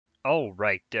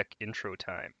Alright, deck intro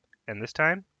time. And this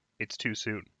time, it's too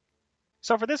soon.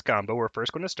 So for this combo, we're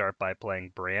first going to start by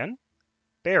playing Brann,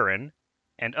 Baron,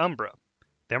 and Umbra.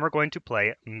 Then we're going to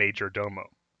play Majordomo.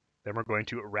 Then we're going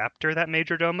to Raptor that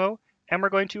Majordomo, and we're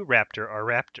going to Raptor our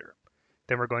Raptor.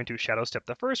 Then we're going to Shadowstep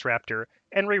the first Raptor,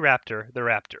 and re-Raptor the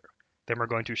Raptor. Then we're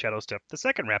going to Shadowstep the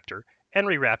second Raptor, and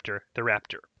re-Raptor the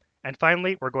Raptor. And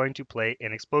finally, we're going to play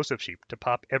an Explosive Sheep to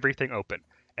pop everything open.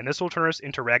 And this will turn us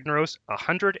into Ragnaros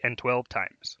 112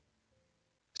 times.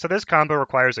 So this combo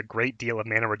requires a great deal of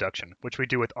mana reduction, which we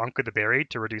do with Anka the Buried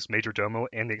to reduce Majordomo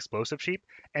and the Explosive Sheep,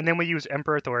 and then we use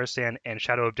Emperor Thaurissan and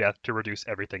Shadow of Death to reduce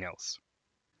everything else.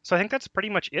 So I think that's pretty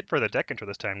much it for the deck intro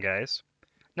this time, guys.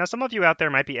 Now some of you out there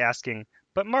might be asking,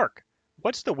 but Mark,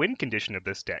 what's the win condition of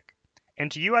this deck? And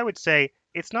to you I would say,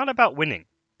 it's not about winning,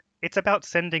 it's about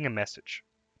sending a message.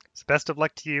 So best of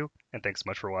luck to you, and thanks so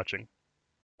much for watching.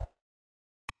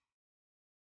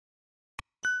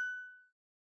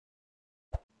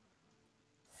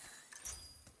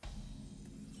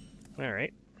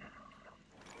 Alright.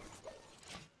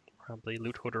 Probably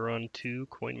Loot Hoarder on 2,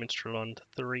 Coin Minstrel on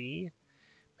 3,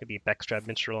 maybe Backstab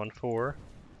Minstrel on 4.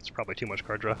 It's probably too much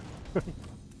card draw.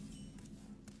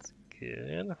 That's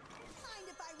good.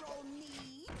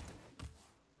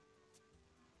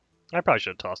 I probably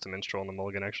should have tossed a Minstrel on the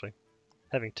mulligan, actually.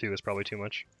 Having 2 is probably too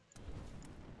much.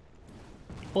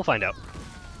 We'll find out.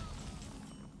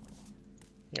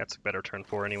 That's a better turn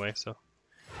 4 anyway, so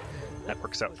that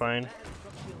works out fine.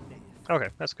 Okay,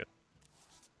 that's good.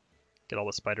 Get all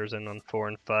the spiders in on 4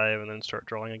 and 5 and then start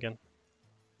drawing again.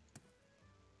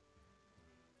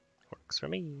 Works for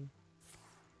me.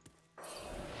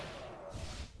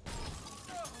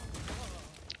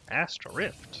 Astral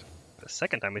Rift. The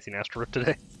second time we've seen Astral Rift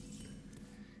today.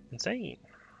 Insane.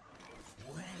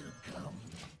 Welcome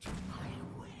to my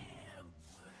web.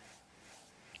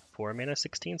 4 mana,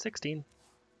 16/16.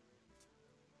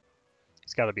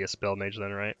 It's gotta be a spell mage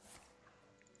then, right?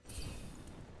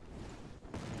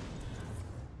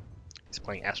 He's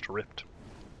playing Astral Rift.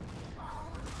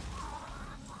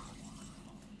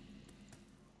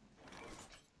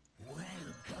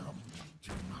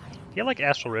 I feel like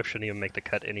Astral Rift shouldn't even make the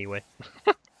cut anyway.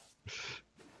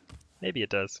 Maybe it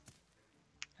does.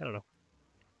 I don't know.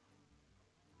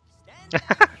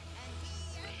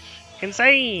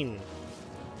 Insane!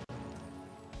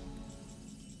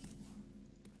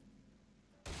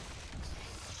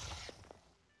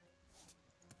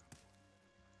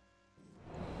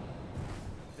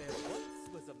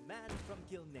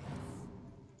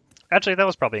 Actually, that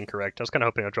was probably incorrect. I was kind of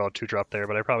hoping I'd draw a 2-drop there,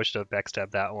 but I probably should have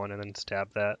backstabbed that one and then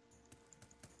stabbed that.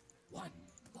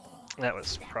 That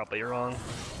was probably wrong.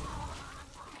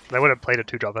 I would have played a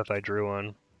 2-drop if I drew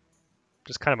one.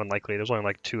 Just kind of unlikely. There's only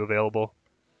like 2 available.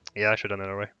 Yeah, I should have done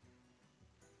that another way.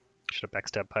 Should have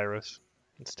backstabbed Pyros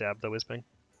and stabbed the Whizbang.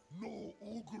 No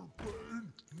ogre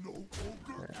pain, no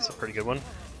ogre. That's a pretty good one.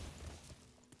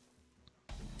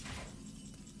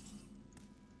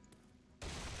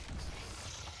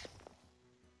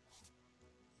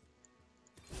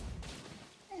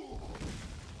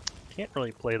 Can't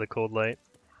really play the Cold Light.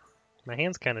 My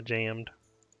hand's kind of jammed.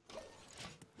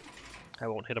 I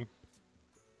won't hit him.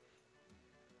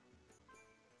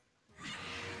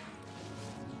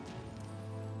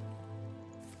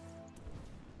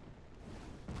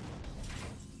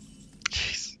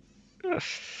 Jeez.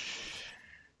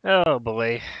 Oh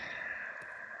boy.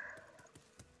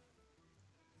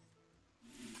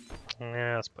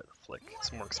 Yeah, let's play the Flick.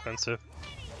 It's more expensive.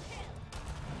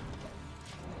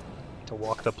 To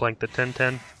walk the plank the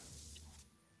 10/10.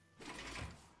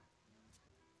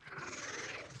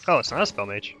 Oh, it's not a spell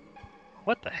mage.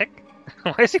 What the heck?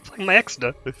 Why is he playing my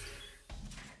Exda?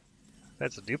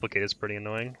 That's a duplicate, it's pretty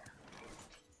annoying.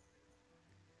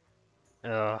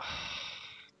 The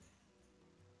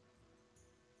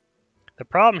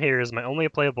problem here is my only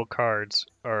playable cards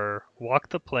are Walk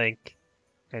the Plank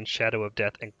and Shadow of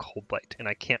Death and Cold Light, and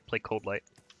I can't play Cold Light.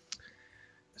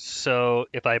 So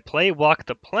if I play Walk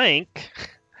the Plank,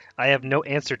 I have no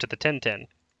answer to the 10/10,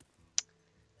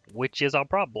 which is a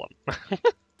problem.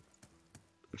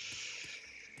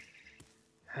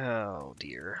 Oh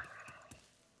dear.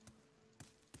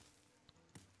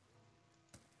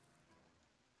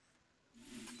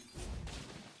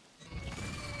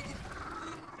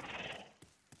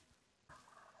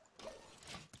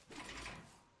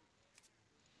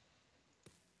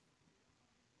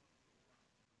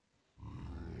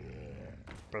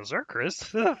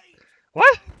 Berserkers?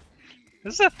 What?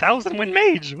 This is a 1000-win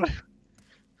mage!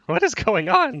 What is going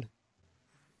on?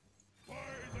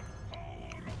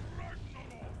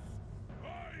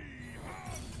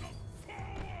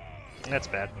 That's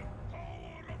bad.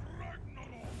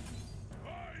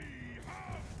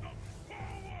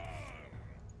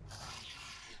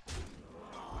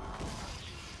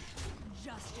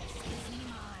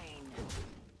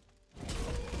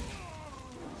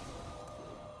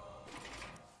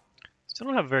 Still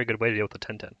don't have a very good way to deal with the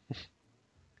 10-10.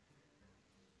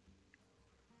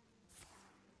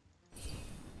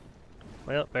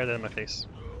 Well, better than in my face.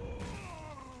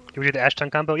 Did we do the Ashton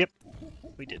combo? Yep,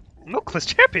 we did. Milkless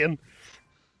champion!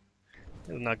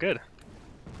 This is not good.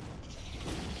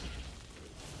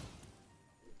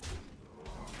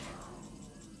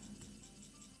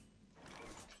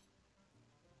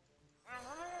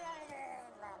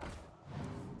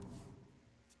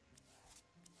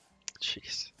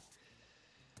 Jeez.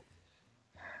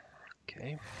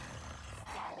 Okay.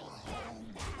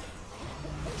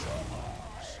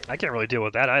 I can't really deal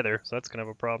with that either, so that's kind of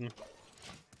a problem.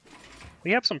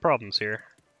 We have some problems here.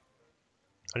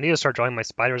 I need to start drawing my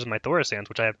spiders and my Thorasans,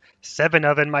 which I have 7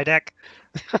 of in my deck.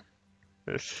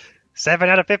 7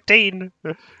 out of 15!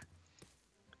 Be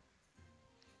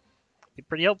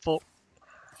pretty helpful.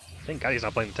 Thank God he's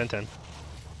not playing the 10-10.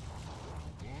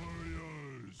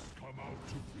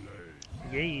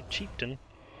 Yade, chieftain.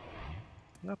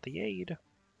 Not the Yade.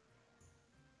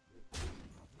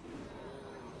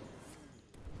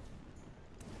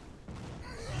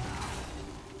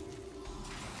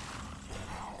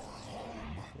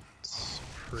 It's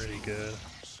pretty good.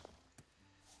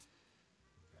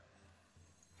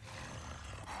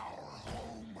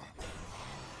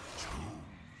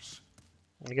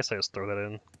 I guess I just throw that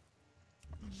in.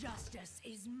 Justice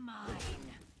is mine.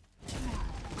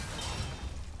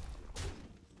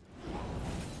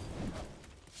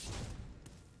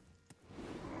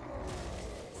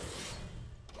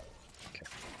 Okay.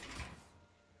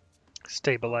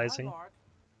 Stabilizing.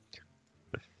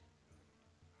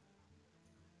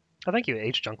 Oh, thank you,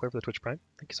 H. Junkler, for the Twitch Prime.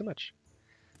 Thank you so much.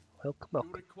 Welcome,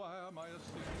 welcome.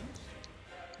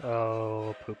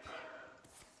 Oh, poop.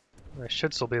 I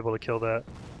should still be able to kill that.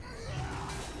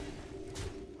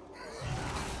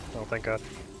 Oh, thank God.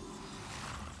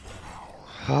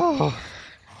 Oh.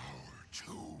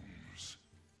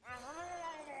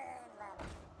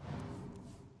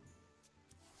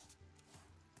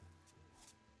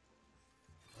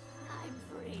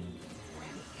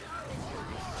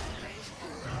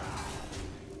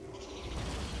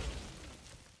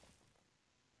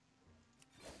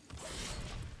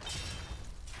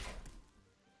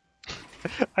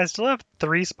 I still have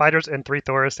 3 spiders and 3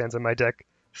 Thorasans in my deck.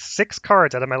 6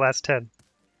 cards out of my last 10.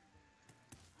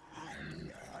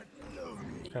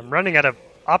 I'm running out of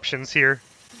options here.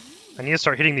 I need to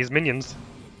start hitting these minions.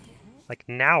 Like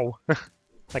now.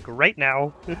 Like right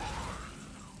now.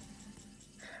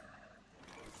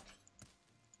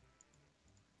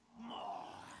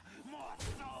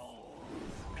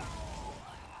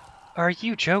 Are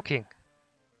you joking?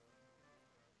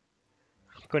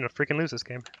 I'm going to freaking lose this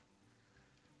game.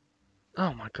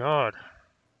 Oh my God.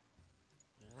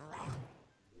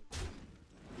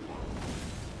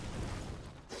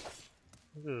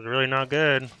 This is really not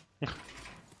good. I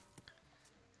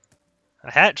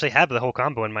actually have the whole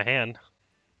combo in my hand.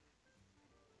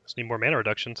 Just need more mana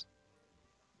reductions.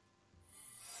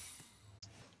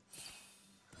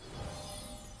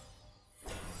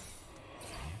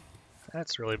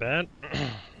 That's really bad.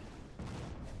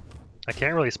 I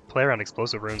can't really play around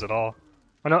explosive runes at all.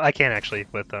 Oh no, I can actually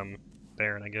with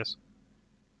Baron, I guess.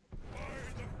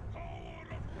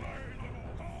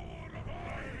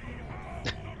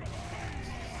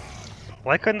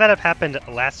 Why couldn't that have happened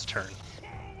last turn?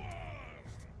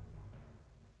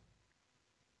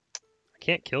 I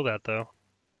can't kill that though.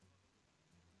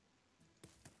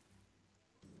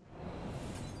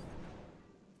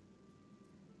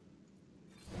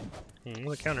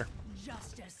 Look, counter.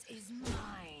 Justice is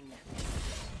mine.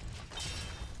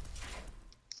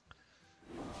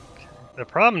 Okay. The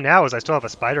problem now is I still have a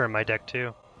spider in my deck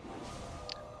too.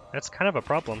 That's kind of a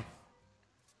problem.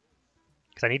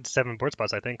 Because I need 7 board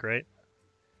spots, I think, right?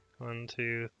 1,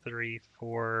 2, 3,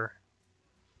 4,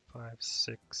 5,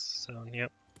 6, 7.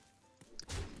 Yep.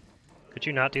 Could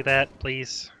you not do that,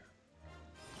 please?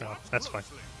 No, that's fine.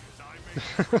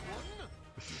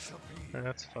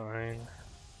 That's fine.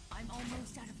 I'm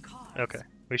almost out of cards. Okay,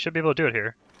 we should be able to do it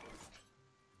here.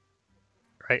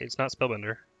 Right, it's not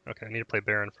Spellbender. Okay, I need to play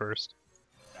Baron first.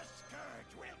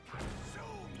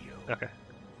 Okay.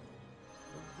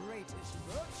 The greatest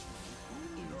virtue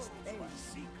is any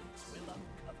secrets will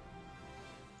uncover.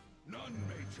 None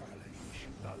may challenge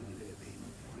the living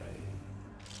flame.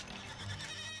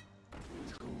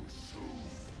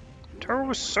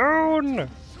 Too soon!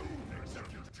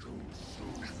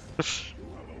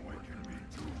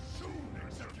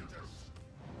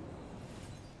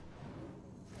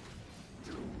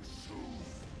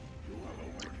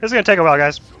 This is gonna take a while,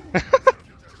 guys.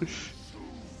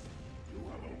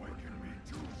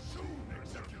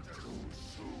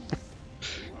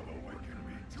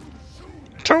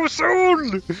 Too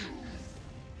soon!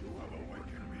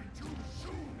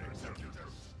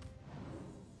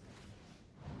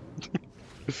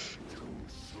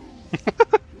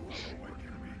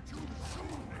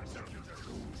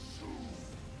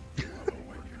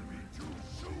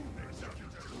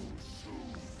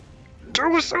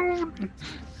 Too soon!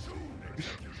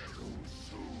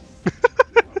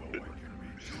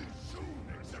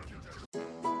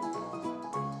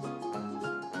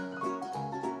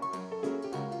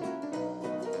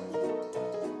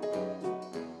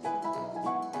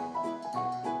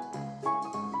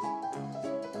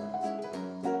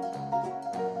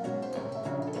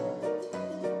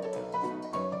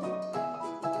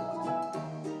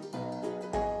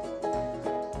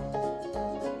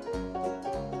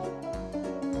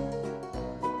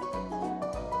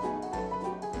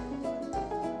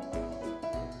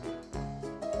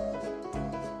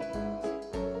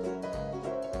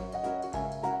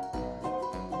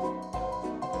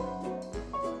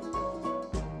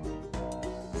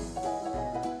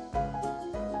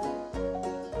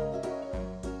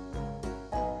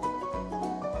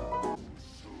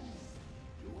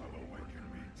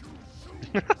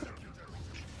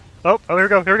 Oh, here we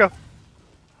go, here we go.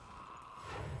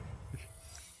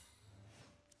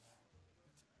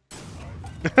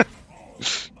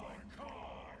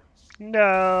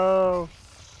 No.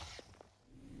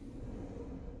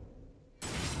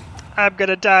 I'm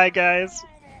gonna die, guys.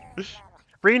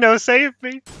 Reno, save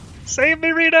me. Save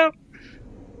me, Reno.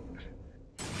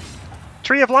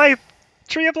 Tree of Life.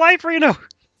 Tree of Life, Reno.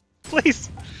 Please.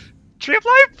 Tree of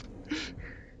Life.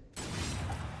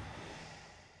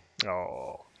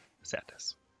 Oh,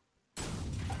 sadness.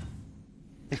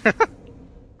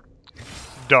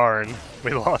 Darn,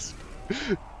 we lost.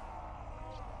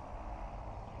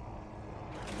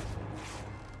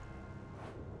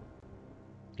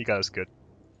 He got us good.